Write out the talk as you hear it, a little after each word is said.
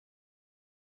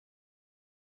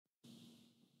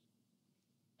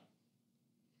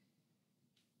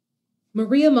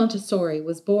Maria Montessori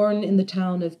was born in the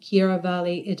town of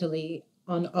Chiaravalle, Italy,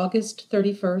 on August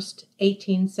 31st,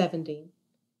 1870.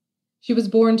 She was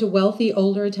born to wealthy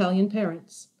older Italian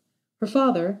parents. Her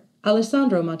father,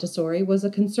 Alessandro Montessori, was a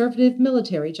conservative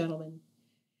military gentleman.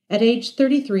 At age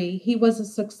 33, he was a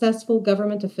successful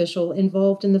government official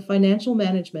involved in the financial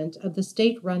management of the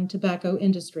state-run tobacco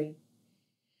industry.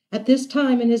 At this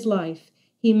time in his life,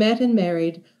 he met and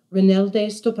married Rinalde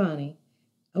Stoppani,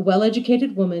 a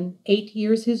well-educated woman 8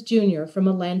 years his junior from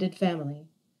a landed family.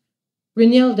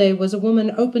 Rinalde was a woman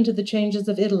open to the changes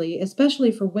of Italy,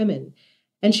 especially for women,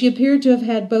 and she appeared to have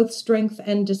had both strength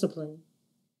and discipline.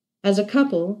 As a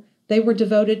couple, they were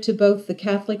devoted to both the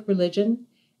Catholic religion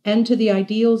and to the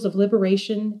ideals of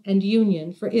liberation and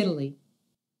union for Italy.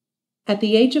 At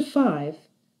the age of 5,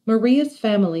 Maria's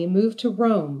family moved to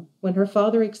Rome when her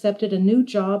father accepted a new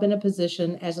job in a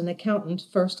position as an accountant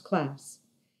first class.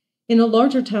 In a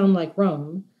larger town like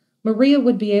Rome, Maria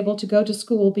would be able to go to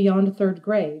school beyond 3rd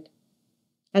grade.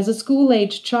 As a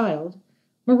school-aged child,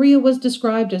 Maria was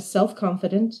described as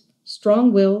self-confident,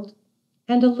 strong-willed,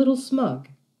 and a little smug.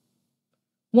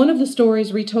 One of the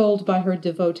stories retold by her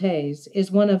devotees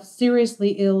is one of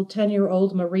seriously ill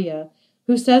 10-year-old Maria,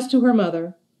 who says to her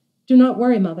mother, "Do not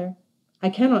worry, mother. I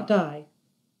cannot die.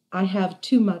 I have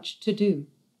too much to do."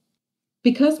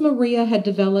 Because Maria had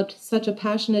developed such a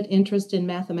passionate interest in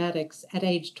mathematics at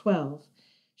age 12,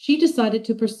 she decided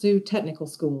to pursue technical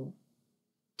school.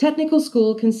 Technical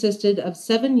school consisted of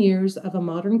 7 years of a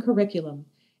modern curriculum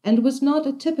and was not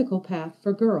a typical path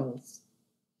for girls.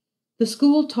 The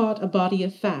school taught a body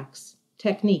of facts,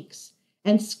 techniques,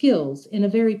 and skills in a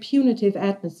very punitive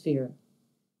atmosphere.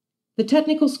 The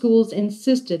technical schools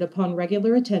insisted upon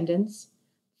regular attendance,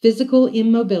 physical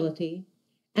immobility,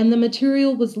 and the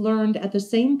material was learned at the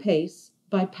same pace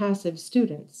by passive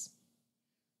students.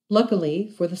 Luckily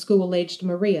for the school-aged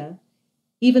Maria,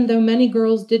 even though many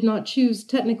girls did not choose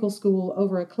technical school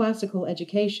over a classical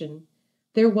education,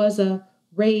 there was a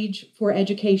rage for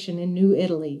education in New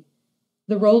Italy.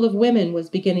 The role of women was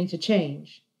beginning to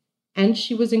change, and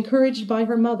she was encouraged by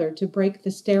her mother to break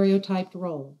the stereotyped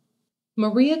role.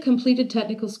 Maria completed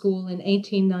technical school in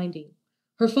 1890.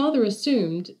 Her father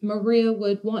assumed Maria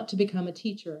would want to become a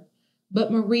teacher,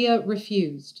 but Maria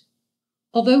refused.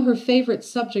 Although her favorite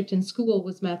subject in school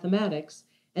was mathematics,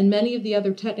 and many of the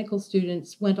other technical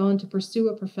students went on to pursue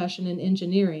a profession in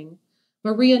engineering,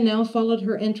 Maria now followed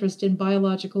her interest in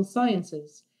biological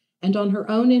sciences, and on her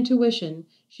own intuition,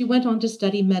 she went on to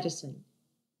study medicine.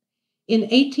 In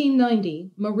 1890,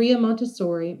 Maria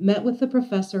Montessori met with the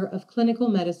professor of clinical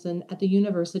medicine at the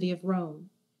University of Rome.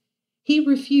 He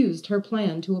refused her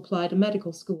plan to apply to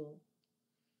medical school.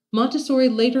 Montessori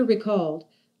later recalled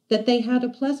that they had a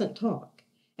pleasant talk,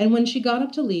 and when she got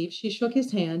up to leave, she shook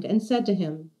his hand and said to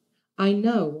him, "I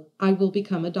know I will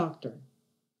become a doctor."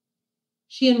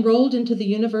 She enrolled into the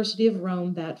University of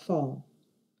Rome that fall.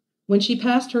 When she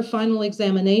passed her final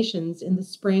examinations in the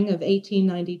spring of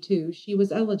 1892, she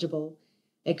was eligible,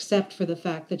 except for the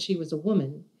fact that she was a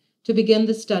woman, to begin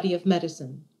the study of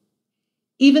medicine.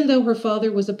 Even though her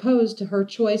father was opposed to her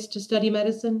choice to study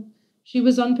medicine, she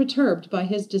was unperturbed by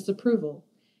his disapproval,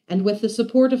 and with the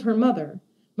support of her mother,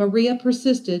 Maria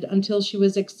persisted until she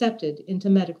was accepted into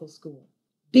medical school.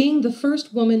 Being the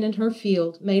first woman in her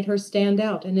field made her stand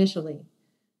out initially,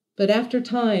 but after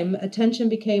time, attention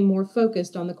became more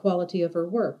focused on the quality of her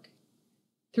work.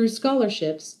 Through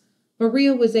scholarships,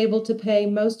 Maria was able to pay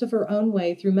most of her own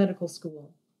way through medical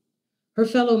school. Her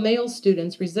fellow male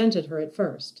students resented her at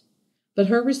first, but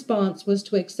her response was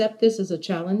to accept this as a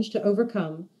challenge to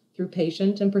overcome through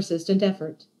patient and persistent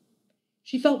effort.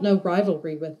 She felt no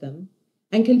rivalry with them,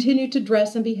 and continued to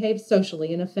dress and behave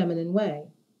socially in a feminine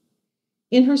way.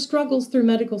 In her struggles through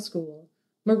medical school,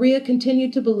 Maria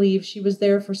continued to believe she was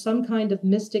there for some kind of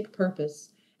mystic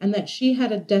purpose, and that she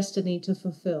had a destiny to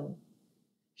fulfill.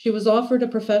 She was offered a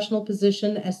professional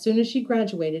position as soon as she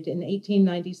graduated in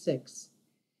 1896.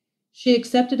 She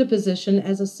accepted a position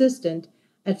as assistant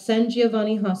at San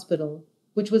Giovanni Hospital,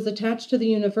 which was attached to the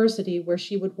university where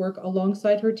she would work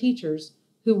alongside her teachers,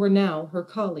 who were now her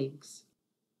colleagues.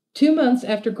 2 months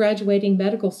after graduating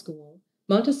medical school,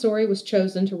 Montessori was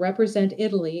chosen to represent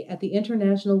Italy at the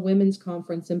International Women's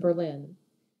Conference in Berlin.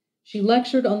 She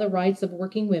lectured on the rights of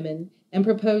working women and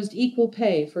proposed equal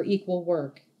pay for equal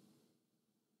work.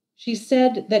 She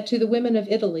said that to the women of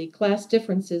Italy, class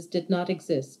differences did not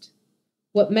exist.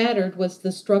 What mattered was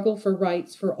the struggle for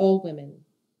rights for all women.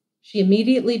 She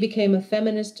immediately became a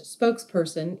feminist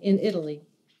spokesperson in Italy.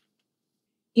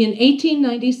 In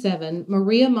 1897,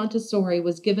 Maria Montessori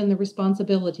was given the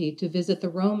responsibility to visit the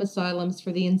Rome asylums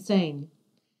for the insane.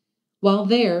 While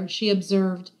there, she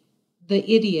observed, The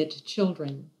Idiot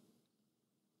Children.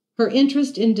 Her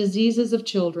interest in diseases of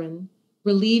children,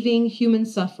 relieving human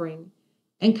suffering,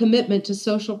 and commitment to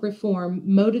social reform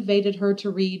motivated her to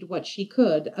read what she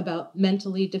could about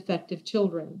mentally defective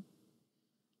children.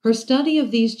 Her study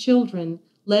of these children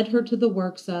led her to the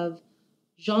works of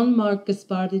Jean-Marc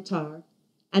Gaspard Itard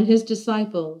and his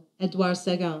disciple Edouard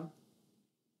Seguin.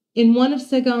 In one of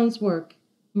Seguin's work,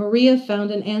 Maria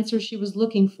found an answer she was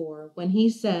looking for when he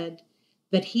said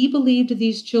that he believed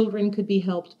these children could be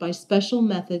helped by special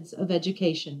methods of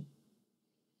education.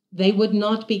 They would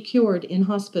not be cured in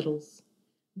hospitals.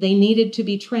 They needed to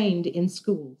be trained in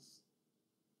schools.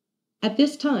 At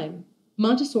this time,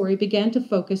 Montessori began to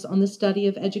focus on the study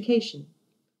of education.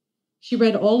 She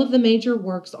read all of the major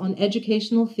works on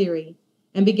educational theory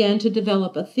and began to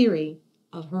develop a theory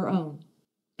of her own.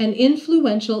 An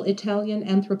influential Italian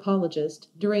anthropologist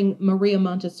during Maria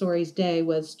Montessori's day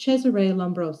was Cesare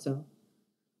Lombroso.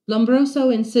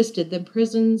 Lombroso insisted that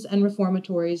prisons and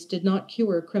reformatories did not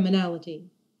cure criminality.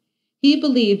 He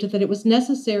believed that it was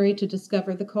necessary to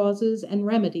discover the causes and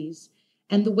remedies,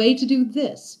 and the way to do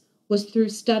this was through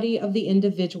study of the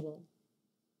individual.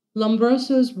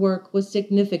 Lombroso's work was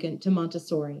significant to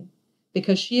Montessori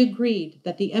because she agreed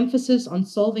that the emphasis on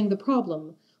solving the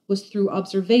problem was through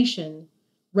observation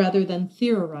rather than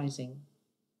theorizing.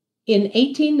 In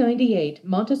 1898,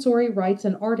 Montessori writes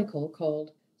an article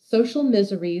called Social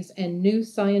Miseries and New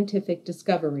Scientific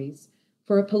Discoveries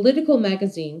for a political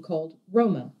magazine called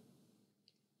Roma.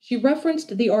 She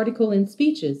referenced the article in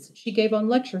speeches she gave on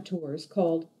lecture tours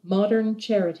called Modern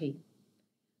Charity.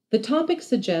 The topic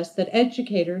suggests that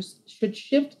educators should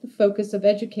shift the focus of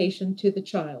education to the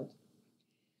child.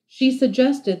 She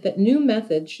suggested that new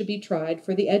methods should be tried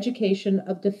for the education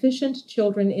of deficient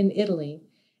children in Italy,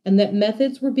 and that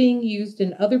methods were being used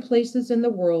in other places in the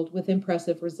world with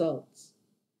impressive results.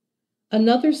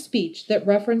 Another speech that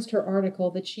referenced her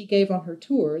article that she gave on her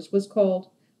tours was called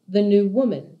The New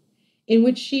Woman, in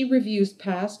which she reviews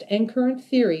past and current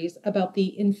theories about the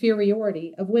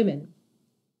inferiority of women.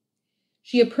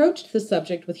 She approached the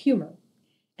subject with humor,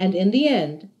 and in the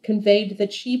end conveyed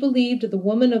that she believed the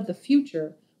woman of the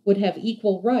future would have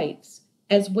equal rights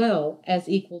as well as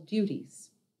equal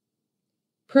duties.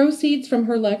 Proceeds from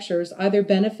her lectures either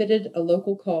benefited a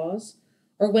local cause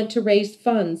or went to raise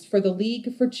funds for the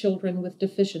League for Children with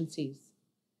Deficiencies.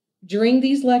 During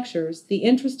these lectures, the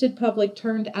interested public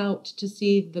turned out to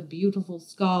see the beautiful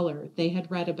scholar they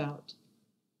had read about.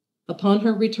 Upon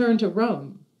her return to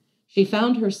Rome, she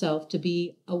found herself to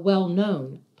be a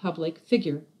well-known public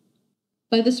figure.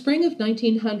 By the spring of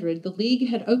 1900, the League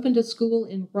had opened a school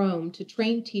in Rome to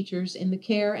train teachers in the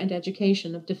care and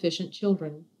education of deficient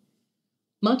children.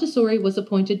 Montessori was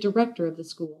appointed director of the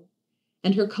school,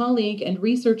 and her colleague and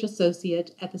research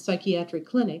associate at the psychiatric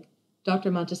clinic, Dr.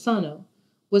 Montesano,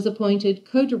 was appointed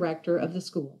co-director of the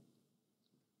school.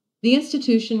 The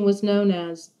institution was known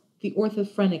as the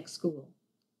Orthophrenic School.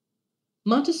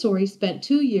 Montessori spent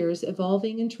 2 years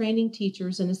evolving and training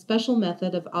teachers in a special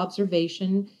method of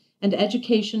observation and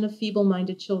education of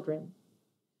feeble-minded children.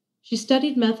 She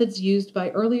studied methods used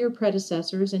by earlier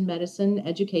predecessors in medicine,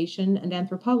 education, and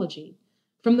anthropology,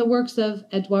 from the works of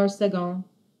Edouard Seguin,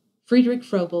 Friedrich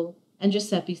Froebel, and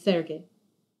Giuseppe Serge.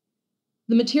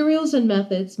 The materials and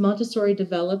methods Montessori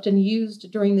developed and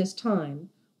used during this time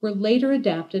were later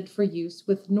adapted for use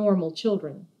with normal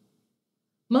children.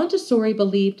 Montessori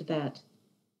believed that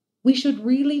we should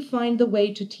really find the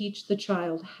way to teach the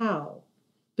child how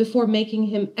before making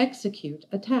him execute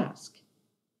a task.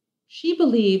 She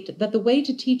believed that the way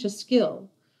to teach a skill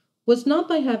was not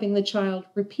by having the child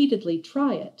repeatedly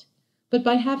try it, but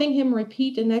by having him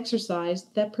repeat an exercise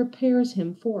that prepares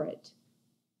him for it.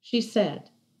 She said,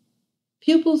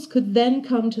 pupils could then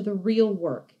come to the real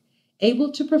work,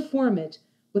 able to perform it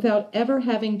without ever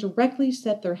having directly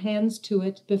set their hands to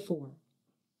it before.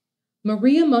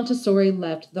 Maria Montessori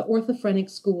left the Orthophrenic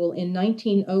School in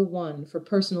 1901 for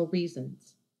personal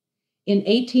reasons. In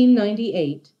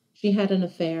 1898, she had an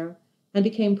affair and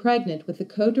became pregnant with the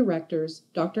co-director's,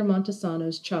 Dr.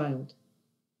 Montesano's, child.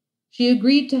 She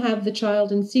agreed to have the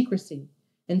child in secrecy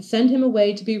and send him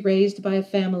away to be raised by a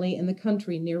family in the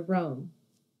country near Rome.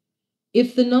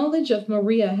 If the knowledge of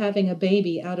Maria having a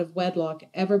baby out of wedlock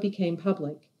ever became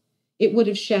public, it would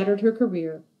have shattered her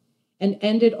career and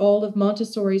ended all of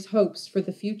Montessori's hopes for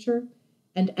the future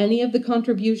and any of the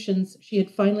contributions she had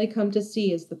finally come to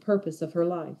see as the purpose of her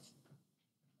life.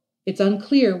 It's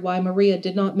unclear why Maria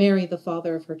did not marry the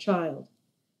father of her child,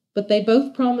 but they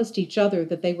both promised each other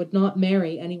that they would not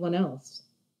marry anyone else.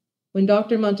 When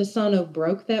Dr. Montesano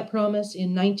broke that promise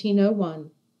in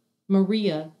 1901,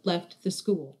 Maria left the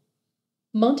school.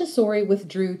 Montessori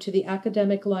withdrew to the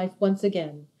academic life once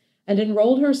again and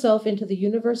enrolled herself into the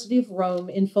University of Rome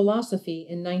in philosophy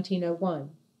in 1901.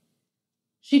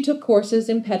 She took courses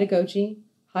in pedagogy,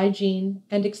 hygiene,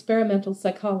 and experimental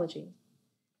psychology.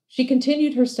 She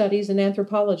continued her studies in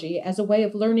anthropology as a way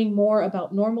of learning more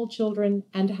about normal children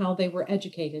and how they were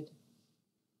educated.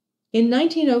 In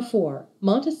 1904,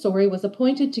 Montessori was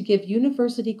appointed to give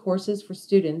university courses for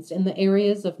students in the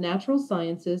areas of natural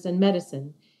sciences and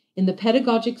medicine in the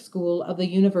Pedagogic School of the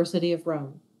University of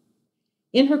Rome.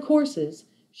 In her courses,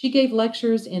 she gave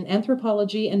lectures in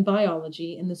anthropology and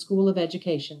biology in the School of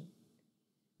Education.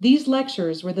 These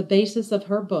lectures were the basis of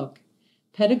her book,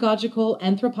 Pedagogical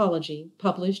Anthropology,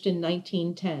 published in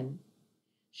 1910.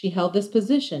 She held this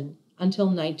position until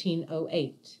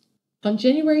 1908. On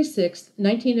January 6,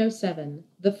 1907,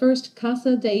 the first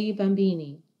Casa dei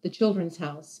Bambini, the Children's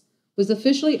House, was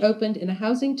officially opened in a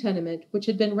housing tenement which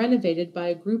had been renovated by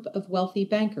a group of wealthy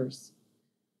bankers.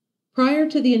 Prior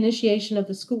to the initiation of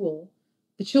the school,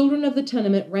 the children of the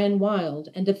tenement ran wild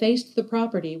and defaced the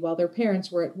property while their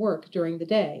parents were at work during the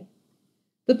day.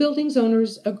 The building's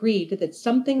owners agreed that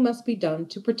something must be done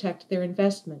to protect their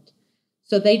investment,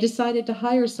 so they decided to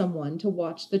hire someone to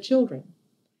watch the children.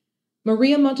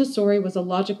 Maria Montessori was a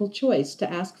logical choice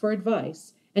to ask for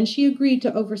advice, and she agreed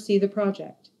to oversee the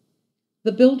project.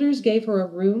 The builders gave her a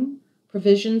room,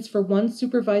 provisions for one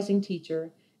supervising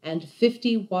teacher, and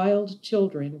 50 wild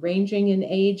children ranging in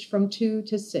age from 2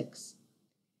 to 6.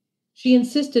 She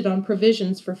insisted on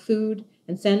provisions for food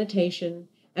and sanitation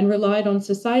and relied on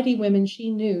society women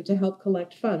she knew to help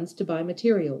collect funds to buy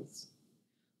materials.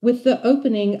 With the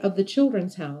opening of the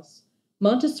Children's House,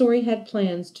 Montessori had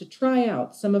plans to try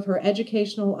out some of her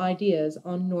educational ideas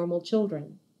on normal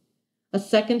children. A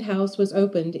second house was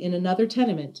opened in another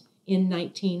tenement in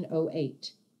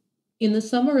 1908. In the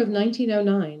summer of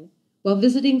 1909, while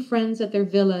visiting friends at their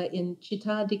villa in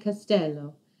Città di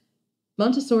Castello,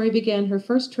 Montessori began her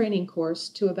first training course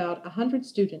to about 100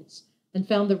 students and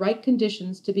found the right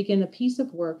conditions to begin a piece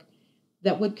of work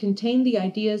that would contain the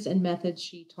ideas and methods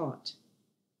she taught.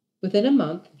 Within a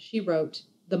month, she wrote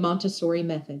The Montessori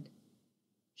Method.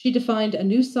 She defined a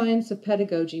new science of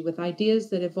pedagogy with ideas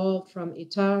that evolved from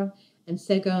Itard and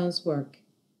Séguin's work.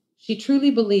 She truly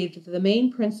believed that the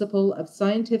main principle of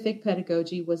scientific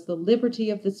pedagogy was the liberty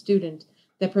of the student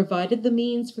that provided the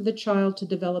means for the child to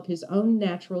develop his own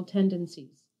natural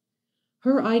tendencies.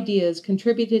 Her ideas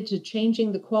contributed to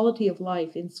changing the quality of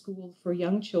life in school for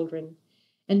young children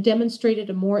and demonstrated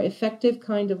a more effective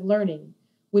kind of learning,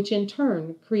 which in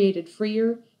turn created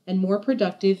freer and more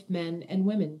productive men and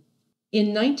women.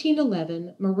 In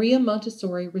 1911, Maria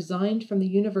Montessori resigned from the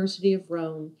University of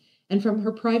Rome and from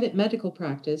her private medical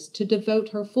practice to devote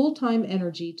her full-time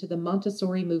energy to the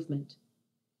Montessori movement.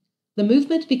 The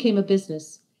movement became a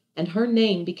business, and her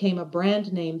name became a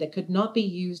brand name that could not be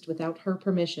used without her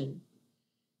permission.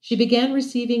 She began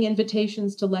receiving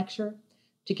invitations to lecture,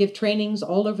 to give trainings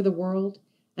all over the world,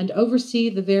 and oversee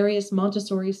the various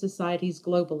Montessori societies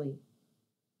globally.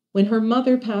 When her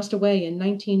mother passed away in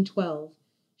 1912,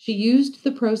 she used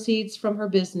the proceeds from her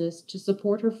business to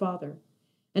support her father,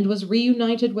 and was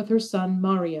reunited with her son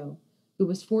Mario, who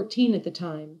was 14 at the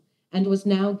time, and was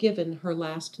now given her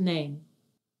last name.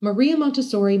 Maria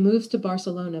Montessori moves to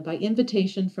Barcelona by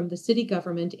invitation from the city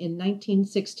government in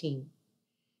 1916.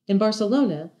 In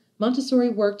Barcelona, Montessori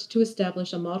worked to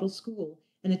establish a model school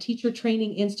and a teacher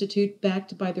training institute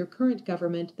backed by their current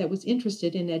government that was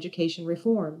interested in education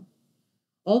reform.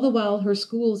 All the while, her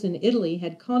schools in Italy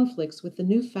had conflicts with the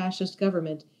new fascist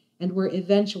government and were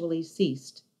eventually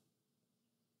ceased.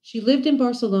 She lived in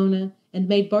Barcelona and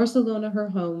made Barcelona her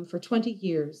home for 20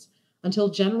 years, until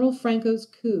General Franco's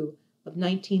coup of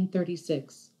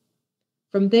 1936.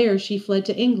 From there, she fled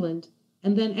to England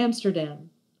and then Amsterdam.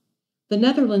 The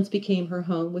Netherlands became her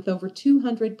home with over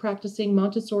 200 practicing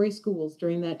Montessori schools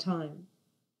during that time.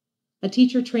 A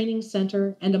teacher training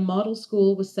center and a model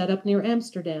school was set up near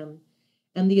Amsterdam,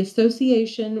 and the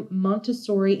Association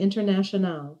Montessori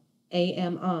Internationale,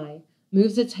 AMI,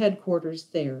 moves its headquarters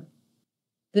there.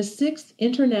 The 6th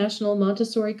International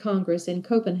Montessori Congress in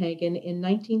Copenhagen in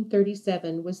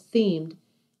 1937 was themed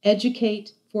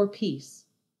Educate for Peace.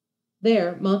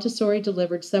 There, Montessori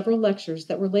delivered several lectures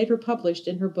that were later published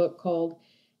in her book called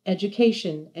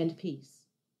Education and Peace.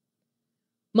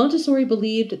 Montessori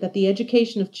believed that the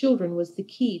education of children was the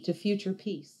key to future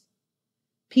peace.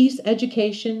 Peace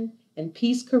education and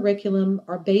peace curriculum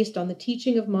are based on the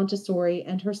teaching of Montessori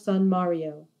and her son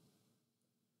Mario.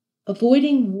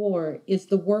 Avoiding war is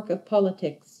the work of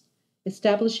politics.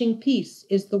 Establishing peace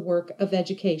is the work of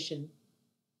education.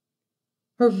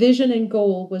 Her vision and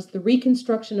goal was the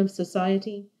reconstruction of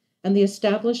society, and the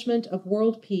establishment of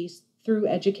world peace through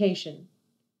education.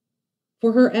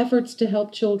 For her efforts to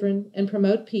help children and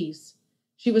promote peace,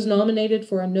 she was nominated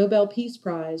for a Nobel Peace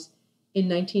Prize in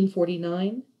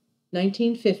 1949,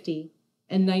 1950,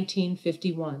 and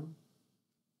 1951.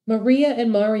 Maria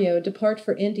and Mario depart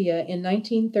for India in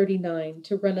 1939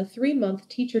 to run a 3-month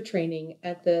teacher training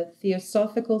at the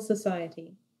Theosophical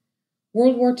Society.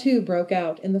 World War II broke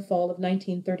out in the fall of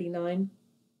 1939.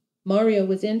 Mario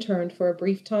was interned for a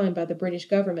brief time by the British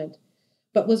government,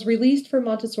 but was released for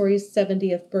Montessori's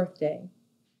 70th birthday.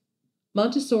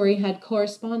 Montessori had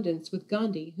correspondence with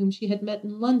Gandhi, whom she had met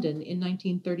in London in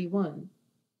 1931.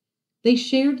 They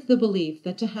shared the belief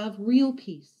that to have real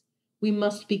peace, we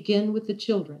must begin with the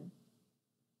children.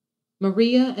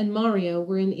 Maria and Mario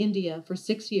were in India for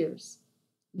 6 years.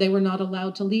 They were not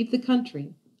allowed to leave the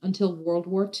country until World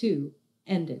War II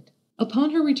ended.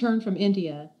 Upon her return from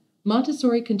India,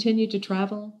 Montessori continued to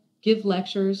travel, give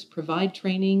lectures, provide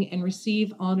training, and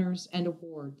receive honors and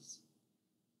awards.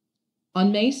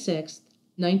 On May 6,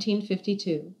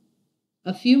 1952,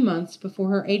 a few months before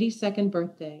her 82nd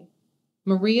birthday,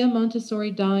 Maria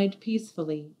Montessori died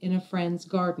peacefully in a friend's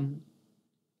garden.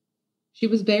 She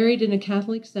was buried in a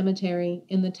Catholic cemetery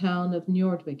in the town of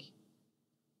Njordvik.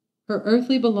 Her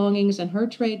earthly belongings and her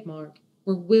trademark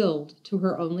were willed to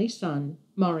her only son,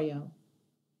 Mario.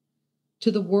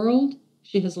 To the world,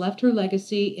 she has left her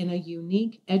legacy in a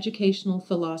unique educational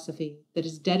philosophy that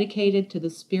is dedicated to the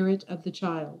spirit of the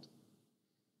child.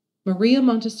 Maria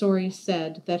Montessori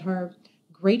said that her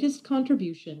greatest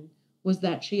contribution was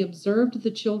that she observed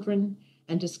the children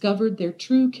and discovered their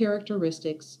true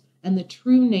characteristics and the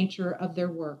true nature of their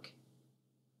work.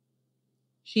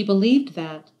 She believed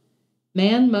that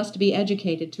man must be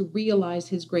educated to realize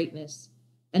his greatness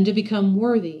and to become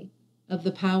worthy of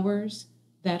the powers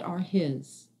that are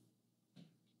his.